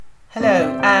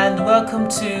Hello and welcome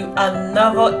to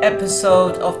another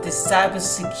episode of the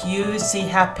Cybersecurity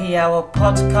Happy Hour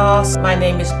podcast. My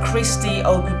name is Christy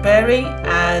Oguberi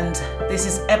and this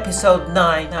is episode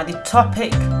 9. Now the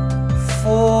topic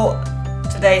for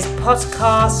today's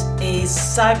podcast is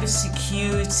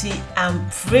cybersecurity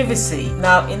and privacy.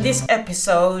 Now in this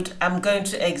episode I'm going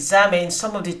to examine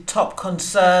some of the top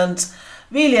concerns,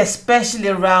 really especially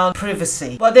around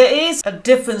privacy. But there is a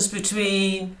difference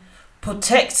between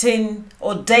protecting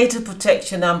or data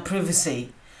protection and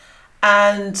privacy,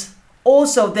 and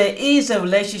also there is a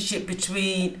relationship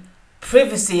between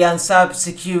privacy and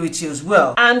cybersecurity as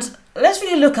well. And let's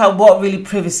really look at what really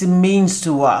privacy means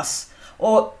to us,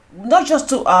 or not just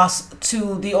to us,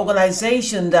 to the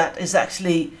organization that is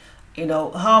actually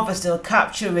harvesting or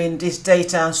capturing this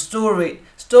data and storing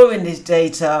this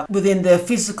data within the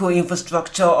physical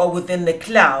infrastructure or within the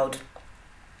cloud.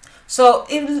 So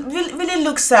it really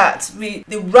looks at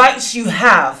the rights you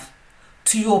have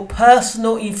to your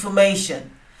personal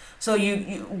information. So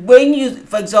when you,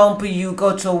 for example, you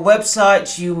go to a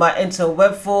website, you might enter a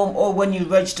web form, or when you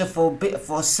register for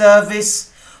a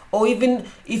service, or even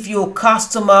if you're a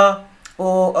customer,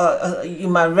 or you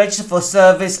might register for a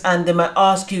service and they might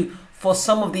ask you for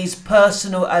some of these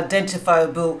personal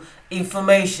identifiable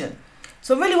information.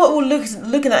 So really what we're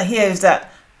looking at here is that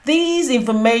these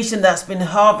information that's been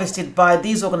harvested by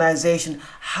these organizations,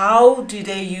 how do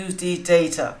they use these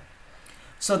data?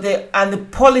 So the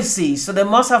policies, so they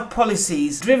must have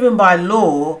policies driven by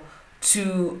law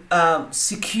to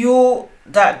secure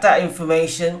that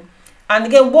information. And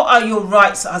again, what are your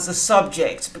rights as a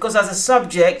subject? Because as a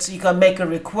subject, you can make a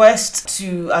request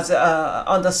to,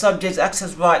 under subject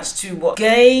access rights, to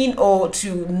gain or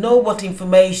to know what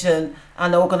information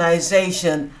an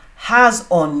organization has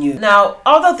on you. Now,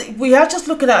 we are just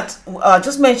looking at,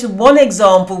 just mentioned one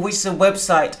example, which is a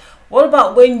website. What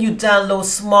about when you download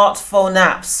smartphone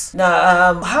apps?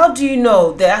 Now, how do you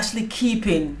know they're actually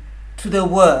keeping to the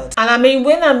word? And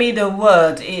when I mean the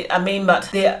word, I mean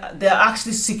that they're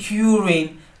actually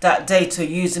securing that data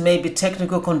using maybe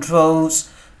technical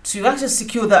controls to actually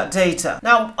secure that data.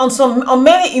 Now, on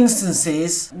many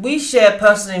instances, we share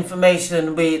personal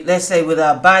information with, let's say, with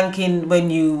our banking. When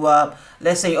you,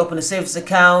 let's say, you open a savings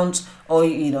account, or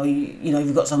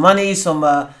you've got some money, some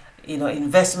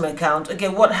investment account.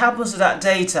 Again, what happens to that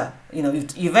data?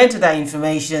 You've entered that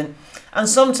information, and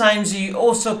sometimes you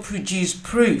also produce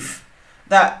proof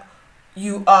that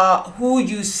you are who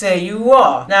you say you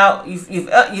are. Now, you've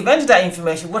entered that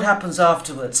information. What happens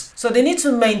afterwards? So they need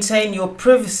to maintain your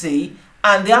privacy,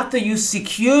 and they have to use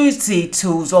security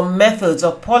tools or methods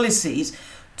or policies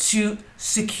to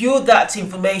secure that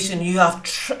information you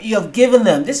have given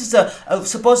them. This is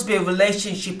supposed to be a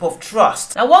relationship of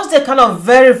trust. And once they kind of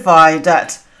verify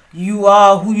that you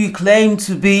are who you claim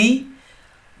to be,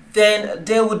 then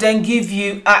they will then give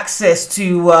you access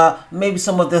to maybe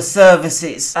some of the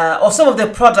services or some of the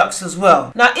products as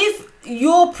well. Now, if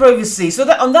your privacy, so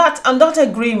that on that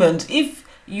agreement, if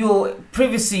your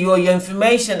privacy or your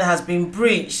information has been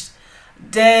breached,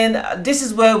 then this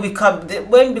is when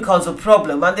it becomes a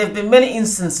problem. And there have been many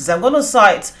instances. I'm going to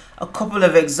cite a couple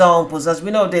of examples, as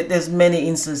we know that there's many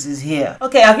instances here.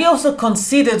 Okay, have you also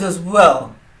considered as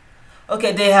well?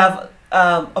 Okay, they have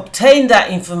obtain that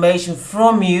information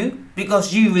from you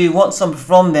because you really want something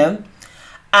from them,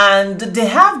 and they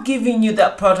have given you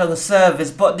that product or service,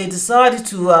 but they decided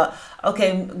to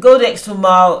go the extra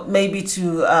mile, maybe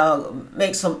to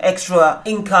make some extra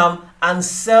income and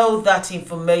sell that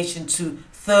information to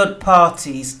third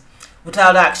parties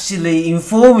without actually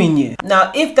informing you.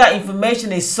 Now, if that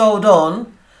information is sold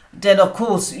on, then of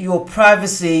course your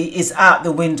privacy is out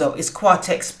the window. It's quite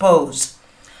exposed.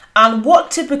 And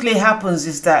what typically happens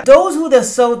is that those who they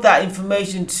sold that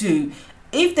information to,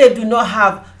 if they do not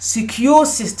have secure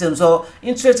systems or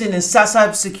interested in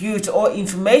cybersecurity or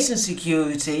information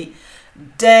security,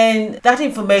 then that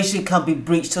information can be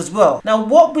breached as well. Now,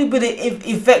 what will be the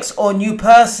effects on you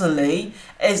personally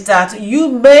is that you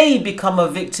may become a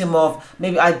victim of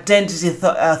maybe identity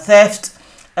theft.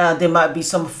 There might be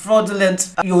some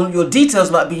fraudulent, your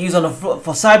details might be used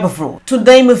for cyber fraud. To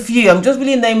name a few, I'm just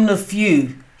really naming a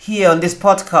few here on this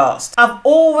podcast. I've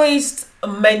always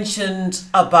mentioned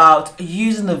about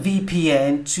using a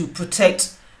VPN to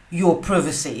protect your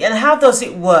privacy. And how does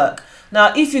it work?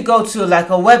 Now, if you go to like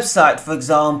a website, for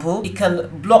example, it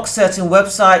can block certain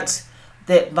websites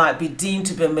that might be deemed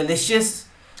to be malicious,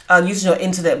 and using your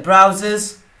internet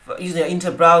browsers,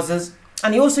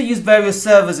 and you also use various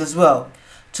servers as well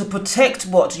to protect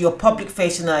your public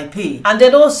facing IP. And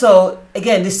then also,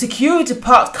 again, the security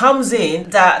part comes in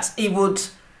that it would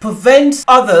prevent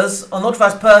others,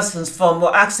 unauthorized persons, from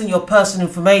accessing your personal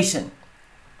information.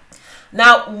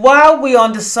 Now, while we're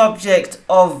on the subject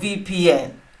of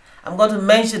VPN, I'm going to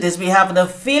mention this. We have an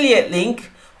affiliate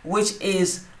link, which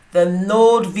is the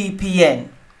NordVPN.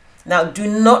 Now, do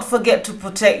not forget to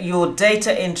protect your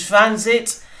data in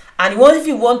transit. And if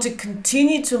you want to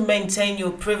continue to maintain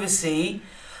your privacy,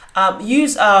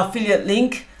 use our affiliate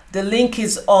link. The link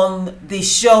is on the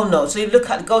show notes. So you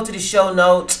go to the show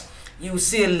notes, you will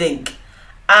see a link.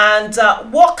 And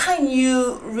what can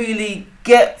you really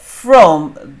get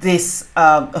from this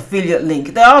affiliate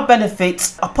link? There are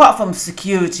benefits apart from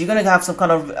security. You're going to have some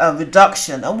kind of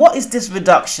reduction. And what is this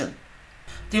reduction?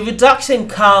 The reduction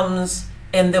comes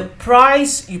in the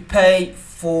price you pay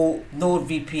for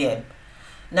NordVPN.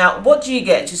 Now, what do you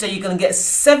get? You say you're going to get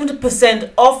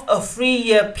 70% off a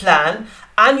 3-year plan,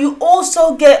 and you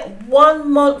also get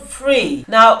 1 month free.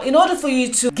 Now, in order for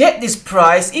you to get this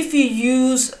price, if you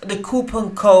use the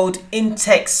coupon code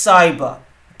INTECHCYBER,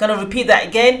 I'm going to repeat that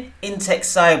again,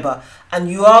 INTECHCYBER,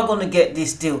 and you are going to get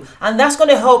this deal. And that's going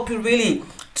to help you really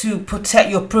to protect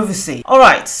your privacy. All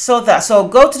right, so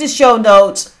go to the show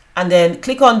notes and then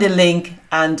click on the link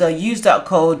and use that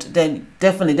code. Then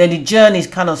the journey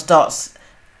kind of starts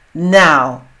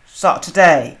now. Start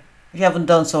today. If you haven't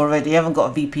done so already, you haven't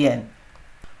got a VPN.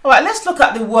 All right, let's look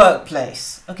at the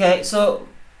workplace. Okay, so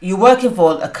you're working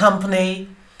for a company,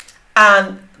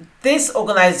 and this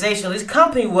organization, this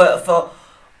company work for,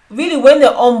 really when they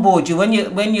onboard you,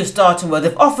 when you're starting work,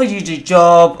 they've offered you the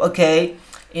job. Okay,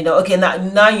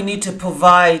 now you need to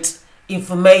provide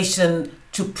information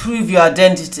to prove your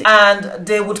identity, and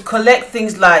they would collect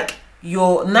things like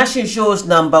your national insurance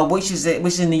number, which is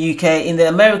in the UK. In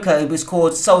America, it was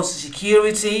called Social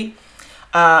Security.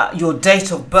 Your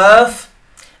date of birth.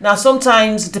 Now,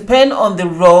 sometimes, depending on the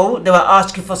role, they will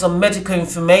ask you for some medical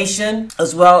information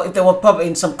as well. If they want, probably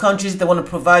in some countries, they want to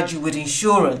provide you with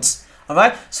insurance. All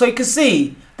right. So you can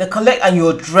see they collect and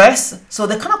your address. So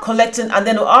they're kind of collecting, and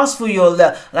then they'll ask for your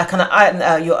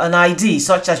an ID,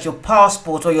 such as your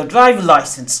passport or your driving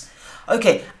license.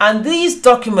 Okay. And these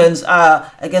documents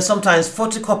are, again, sometimes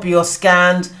photocopy or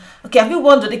scanned. Okay. Have you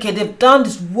wondered? Okay, they've done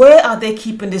this. Where are they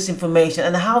keeping this information,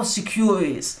 and how secure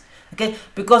it is? Okay,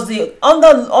 because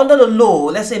under the law,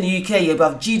 let's say in the UK, you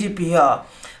have GDPR.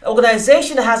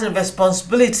 Organization has a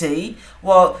responsibility,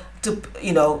 of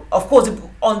course,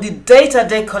 on the data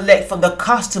they collect from the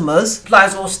customers,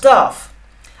 suppliers or staff.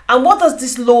 And what does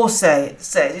this law say?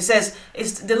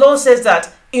 The law says that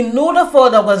in order for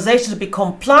an organization to be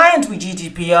compliant with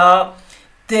GDPR,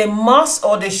 they must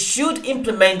or they should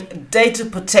implement data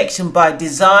protection by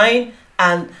design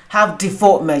and have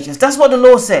default measures. That's what the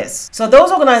law says. So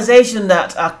those organizations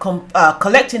that are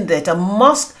collecting data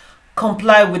must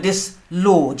comply with this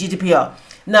law, GDPR.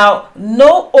 Now,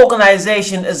 no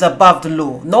organization is above the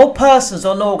law. No persons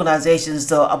or no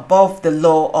organizations are above the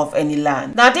law of any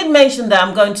land. Now, I did mention that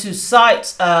I'm going to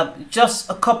cite just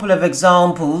a couple of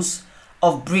examples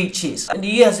of breaches. In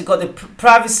the US, you've got the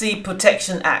Privacy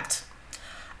Protection Act.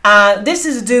 This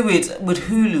is to do with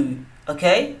Hulu.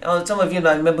 Okay, some of you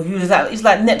might remember Hulu. It's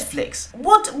like Netflix.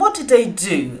 What did they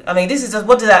do? I mean, this is just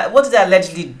what did they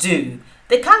allegedly do?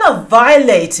 They kind of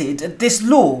violated this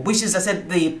law, which is, I said,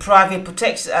 the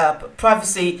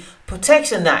Privacy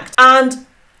Protection Act, and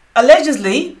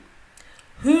allegedly,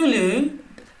 Hulu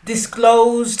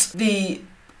disclosed the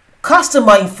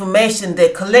customer information they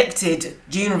collected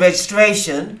during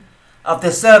registration of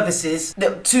their services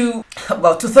to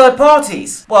third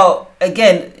parties. Well,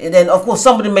 again, then of course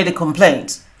somebody made a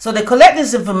complaint. So they collect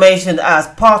this information as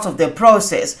part of their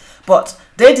process, but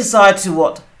they decide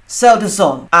to sell this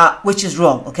on, which is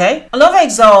wrong. Okay. Another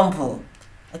example.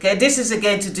 Okay, this is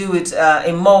again to do with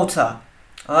in Malta.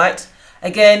 All right.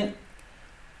 Again,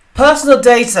 personal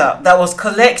data that was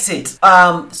collected.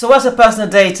 So what's the personal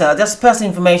data? That's personal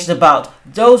information about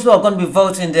those who are going to be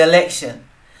voting in the election.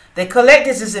 They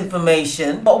collected this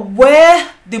information, but where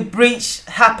the breach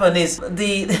happened is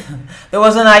there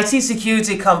was an IT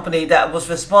security company that was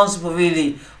responsible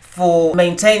really for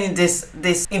maintaining this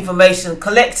information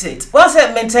collected. Once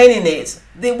they're maintaining it,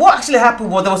 what actually happened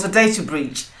was there was a data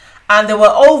breach, and there were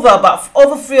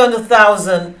over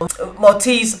 300,000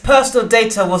 Maltese personal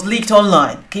data was leaked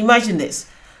online. Can you imagine this?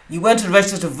 You went to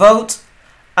register to vote,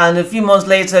 and a few months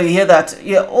later, you hear that,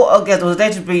 there was a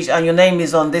data breach and your name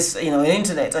is on this,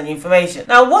 internet and information.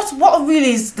 Now, what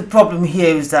really is the problem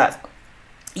here is that,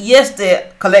 yes, they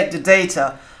collect the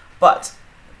data, but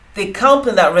the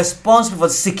company that responsible for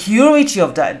the security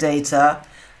of that data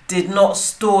did not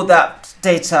store that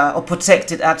data or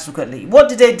protect it adequately. What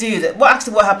did they do?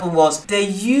 What happened was they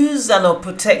used an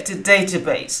unprotected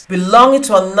database belonging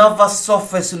to another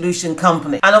software solution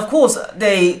company, and of course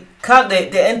they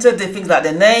entered the things like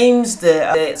their names,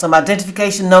 some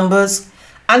identification numbers.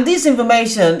 And this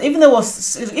information, even though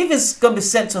if it's going to be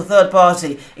sent to a third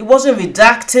party, it wasn't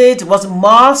redacted, it wasn't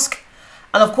masked.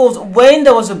 And of course, when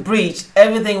there was a breach,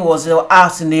 everything was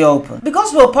out in the open.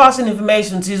 Because we were passing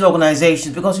information to these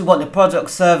organizations, because we want the product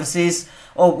services,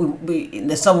 or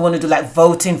there's some want to do like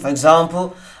voting, for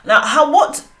example. Now,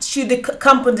 what should the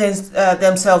companies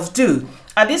themselves do?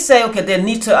 I did say, okay, they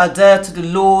need to adhere to the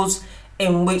laws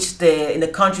in the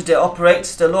country they operate,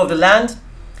 the law of the land.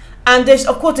 And they should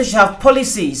have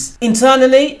policies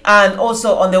internally and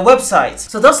also on their website.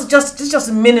 So this is just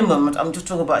a minimum I'm just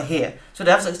talking about here. So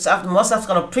they must have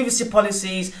kind of privacy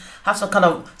policies, have some kind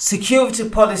of security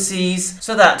policies,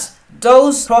 so that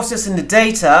those processing the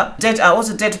data and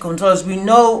also data controllers, we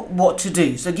know what to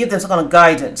do. So give them some kind of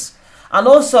guidance. And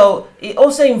also, it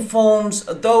also informs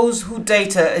those whose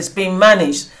data is being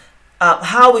managed,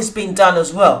 how it's been done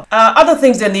as well. Other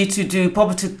things they need to do,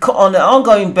 probably on an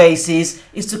ongoing basis,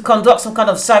 is to conduct some kind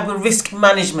of cyber risk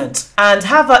management and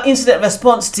have an incident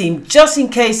response team just in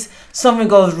case something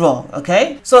goes wrong.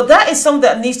 Okay, so that is something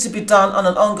that needs to be done on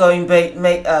an ongoing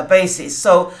basis.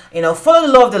 So follow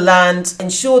the law of the land,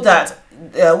 ensure that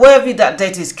wherever that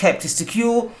data is kept is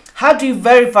secure. How do you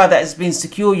verify that it's been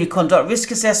secure? You conduct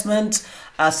risk assessment,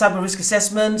 cyber risk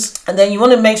assessments, and then you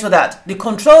want to make sure that the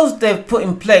controls they've put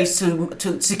in place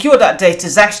to secure that data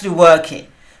is actually working.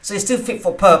 So it's still fit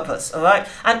for purpose, all right?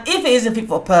 And if it isn't fit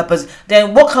for purpose,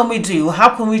 then what can we do? How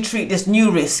can we treat this new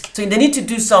risk? So they need to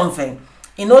do something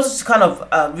in order to kind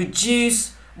of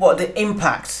reduce the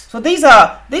impact. So these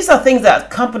are things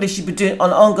that companies should be doing on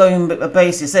an ongoing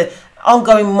basis,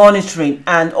 ongoing monitoring,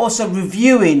 and also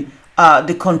reviewing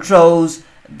the controls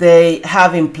they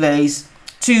have in place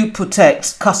to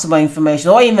protect customer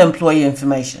information or even employee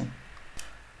information.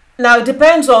 Now, it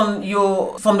depends on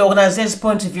from the organization's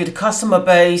point of view, the customer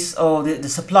base or the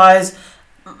suppliers,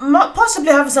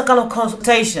 possibly having some kind of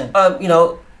consultation,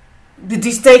 with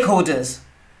these stakeholders.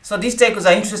 So these stakeholders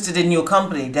are interested in your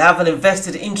company, they have an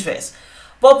invested interest,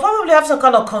 but probably have some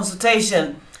kind of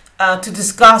consultation to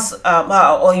discuss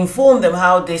or inform them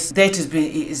how this data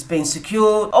is being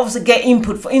secured. Obviously, get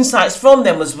insights from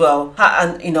them as well,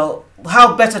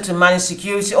 how better to manage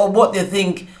security or what they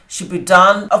think should be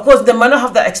done. Of course, they might not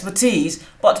have that expertise,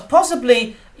 but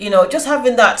possibly, just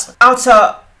having that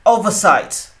outer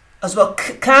oversight as well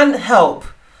can help.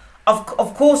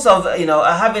 Of course,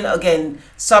 having again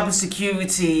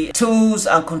cybersecurity tools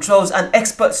and controls and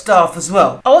expert staff as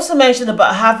well. I also mentioned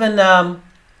about having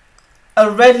a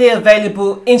readily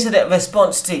available incident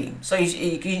response team. So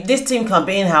this team can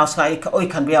be in-house or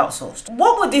it can be outsourced.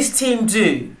 What would this team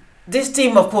do? This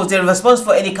team, of course, they're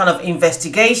responsible for any kind of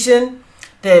investigation.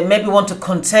 They maybe want to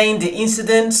contain the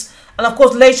incidents, and of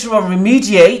course later on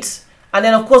remediate. And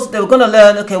then of course they were going to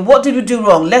learn, okay, what did we do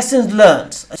wrong? Lessons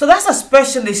learned. So that's a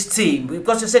specialist team,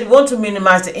 because you said you want to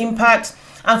minimize the impact.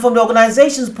 And from the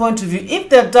organization's point of view, if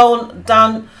they're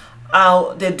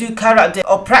they do carry out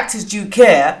or practice due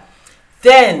care,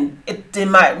 then they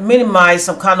might minimize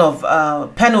some kind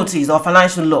of penalties or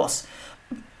financial loss.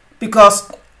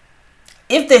 Because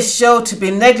if they show to be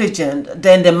negligent,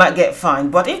 then they might get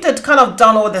fined. But if they've kind of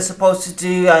done what they're supposed to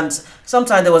do and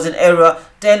sometimes there was an error,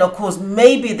 then of course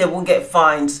maybe they won't get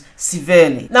fined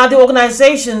severely. Now the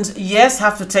organizations, yes,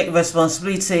 have to take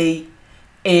responsibility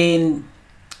in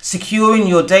securing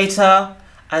your data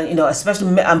and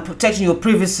especially and protecting your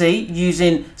privacy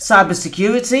using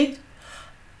cybersecurity.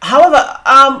 However,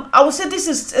 I would say this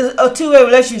is a two-way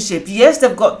relationship. Yes,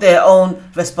 they've got their own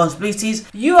responsibilities.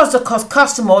 You as the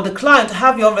customer or the client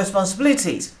have your own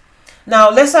responsibilities. Now,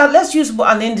 let's use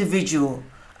an individual.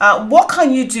 What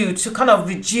can you do to kind of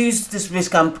reduce this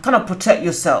risk and kind of protect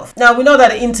yourself? Now, we know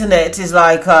that the internet is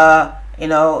like,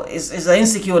 is an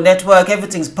insecure network.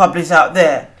 Everything's published out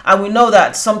there. And we know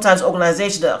that sometimes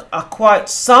organizations are quite,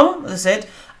 as I said,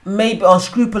 maybe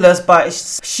unscrupulous by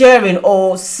sharing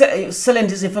or selling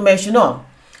this information on.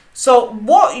 So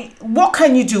what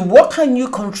can you do? What can you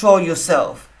control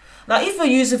yourself? Now, if you're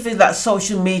using things like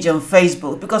social media and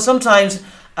Facebook, because sometimes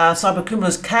cyber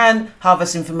criminals can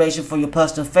harvest information from your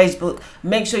personal Facebook,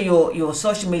 make sure your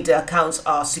social media accounts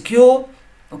are secure.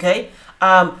 Okay,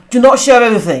 do not share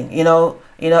everything.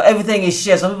 Everything is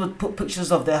shared. Some people put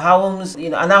pictures of their homes,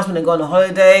 announcement and go on a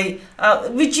holiday.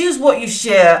 Reduce what you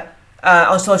share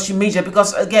on social media,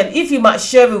 because again, if you might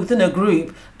share it within a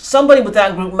group, somebody with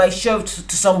that group might show it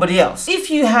to somebody else.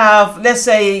 If you have, let's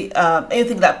say,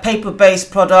 anything like paper-based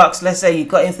products, let's say you've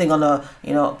got anything on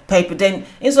a paper, then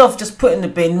instead of just put in the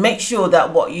bin, make sure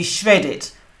that what you shred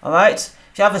it. All right,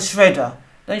 if you have a shredder,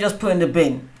 don't just put in the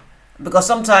bin, because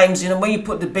sometimes when you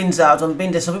put the bins out on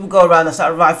bin day, some people go around and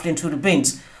start rifling through the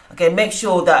bins. Okay, make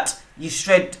sure that you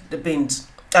shred the bins.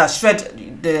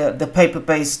 Shred the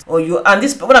paper-based, and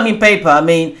this, when I mean paper, I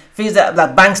mean things that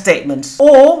like bank statements.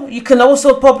 Or you can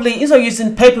also probably, instead of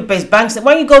using paper-based bank statements,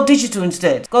 why don't you go digital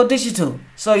instead? Go digital,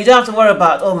 so you don't have to worry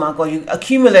about, oh my god, you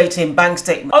accumulating bank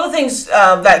statements. Other things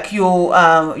like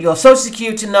your social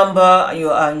security number,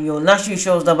 your national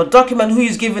insurance number. Document who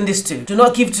you're giving this to. Do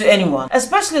not give to anyone,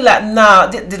 especially like now,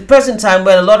 the present time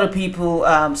when a lot of people,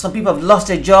 some people have lost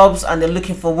their jobs and they're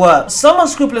looking for work. Some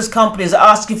unscrupulous companies are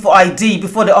asking for ID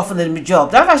before they offer them a job.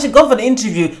 They've actually gone for the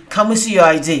interview. Can we see your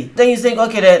ID? Then you think,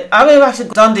 okay, then I haven't actually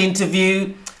done the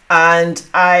interview and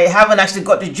I haven't actually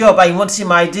got the job, and you want to see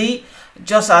my ID?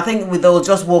 I think with those,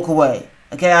 just walk away.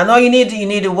 Okay, I know you need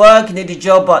the work, you need the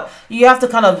job, but you have to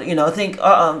kind of think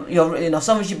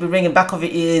someone should be ringing back of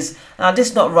your ears. Now this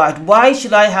is not right. Why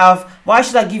should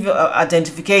I give you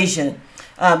identification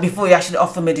before you actually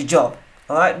offer me the job?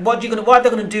 All right, what are they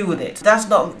going to do with it?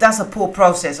 That's a poor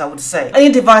process, I would say.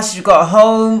 Any devices you've got at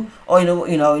home or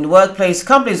in the workplace,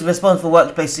 companies are responsible for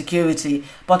workplace security.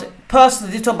 But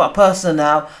personally, you talk about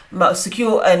personal now,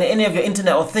 secure any of your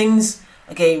Internet of Things.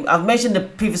 Okay, I've mentioned the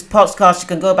previous podcast. You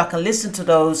can go back and listen to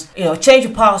those. Change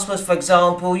your passwords, for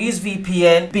example. Use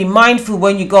VPN. Be mindful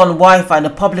when you go on Wi-Fi, the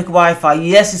public Wi-Fi.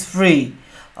 Yes, it's free.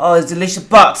 Oh, it's delicious,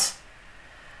 but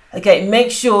okay, make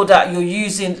sure that you're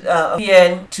using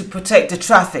VPN to protect the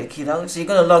traffic, so you're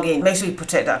going to log in, make sure you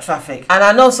protect that traffic. And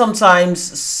I know sometimes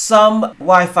some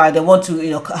Wi-Fi, they want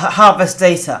to, harvest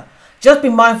data. Just be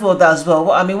mindful of that as well.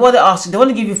 What they're asking, they want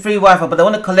to give you free Wi-Fi, but they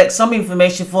want to collect some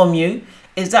information from you.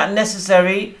 Is that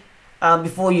necessary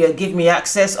before you give me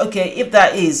access? Okay, if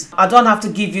that is, I don't have to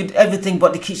give you everything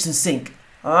but the kitchen sink,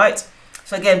 all right?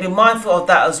 So again, be mindful of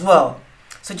that as well.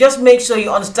 So just make sure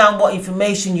you understand what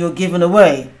information you're giving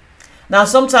away. Now,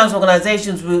 sometimes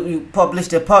organizations will publish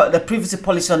their privacy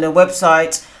policy on their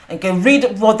website and can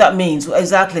read what that means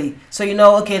exactly. So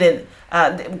okay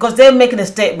then, because they're making a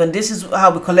statement, this is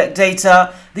how we collect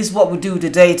data, this is what we do with the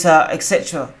data,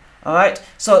 etc. All right.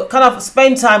 So kind of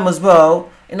spend time as well.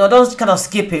 Don't kind of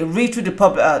skip it. Read through the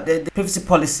privacy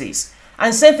policies.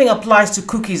 And same thing applies to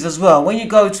cookies as well. When you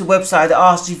go to a website that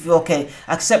asks you if you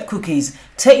accept cookies,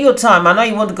 take your time. I know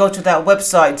you want to go to that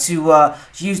website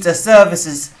to use their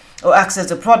services or access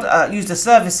the product, use the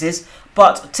services,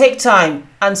 but take time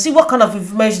and see what kind of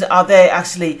information are they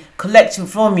actually collecting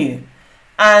from you.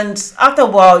 And after a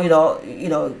while,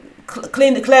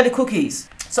 clear the cookies.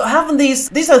 So having these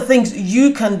are the things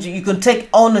you can take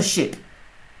ownership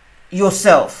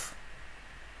yourself.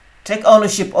 Take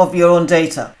ownership of your own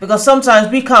data, because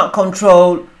sometimes we can't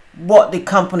control what the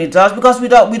company does, because we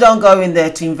don't go in there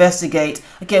to investigate.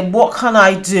 Okay, what can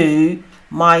I do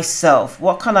myself?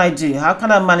 What can I do? How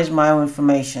can I manage my own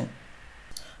information?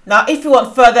 Now, if you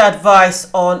want further advice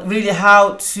on really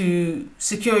how to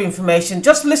secure information,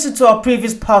 just listen to our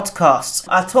previous podcasts.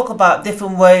 I talk about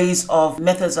different ways of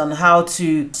methods on how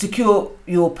to secure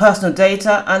your personal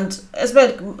data, and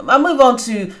I move on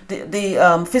to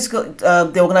the physical,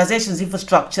 the organization's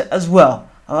infrastructure as well.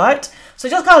 All right. So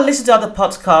just kind of listen to other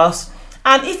podcasts,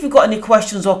 and if you've got any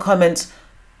questions or comments,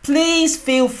 please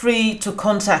feel free to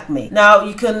contact me. Now,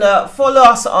 you can follow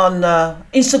us on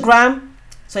Instagram.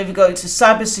 So if you go to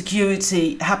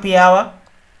Cybersecurity Happy Hour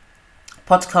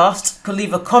podcast, you can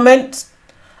leave a comment.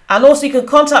 And also you can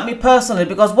contact me personally,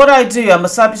 because what I do, I'm a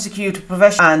cybersecurity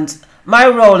professional, and my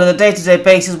role on a day-to-day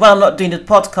basis when I'm not doing the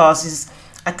podcast is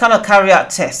I kind of carry out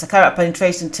tests. I carry out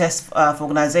penetration tests for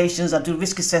organizations. I do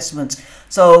risk assessments.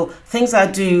 So things I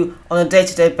do on a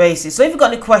day-to-day basis. So if you've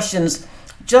got any questions,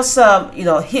 just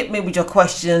hit me with your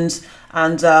questions,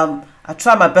 and I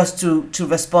try my best to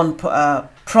respond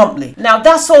promptly. Now,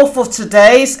 that's all for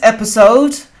today's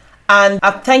episode, and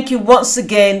I thank you once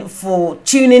again for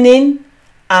tuning in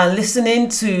and listening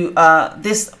to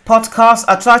this podcast.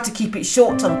 I try to keep it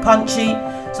short and punchy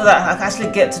so that I can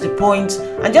actually get to the point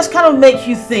and just kind of make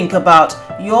you think about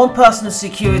your own personal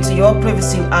security, your own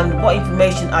privacy, and what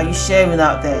information are you sharing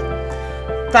out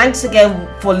there. Thanks again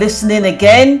for listening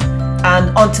again,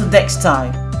 and until next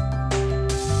time.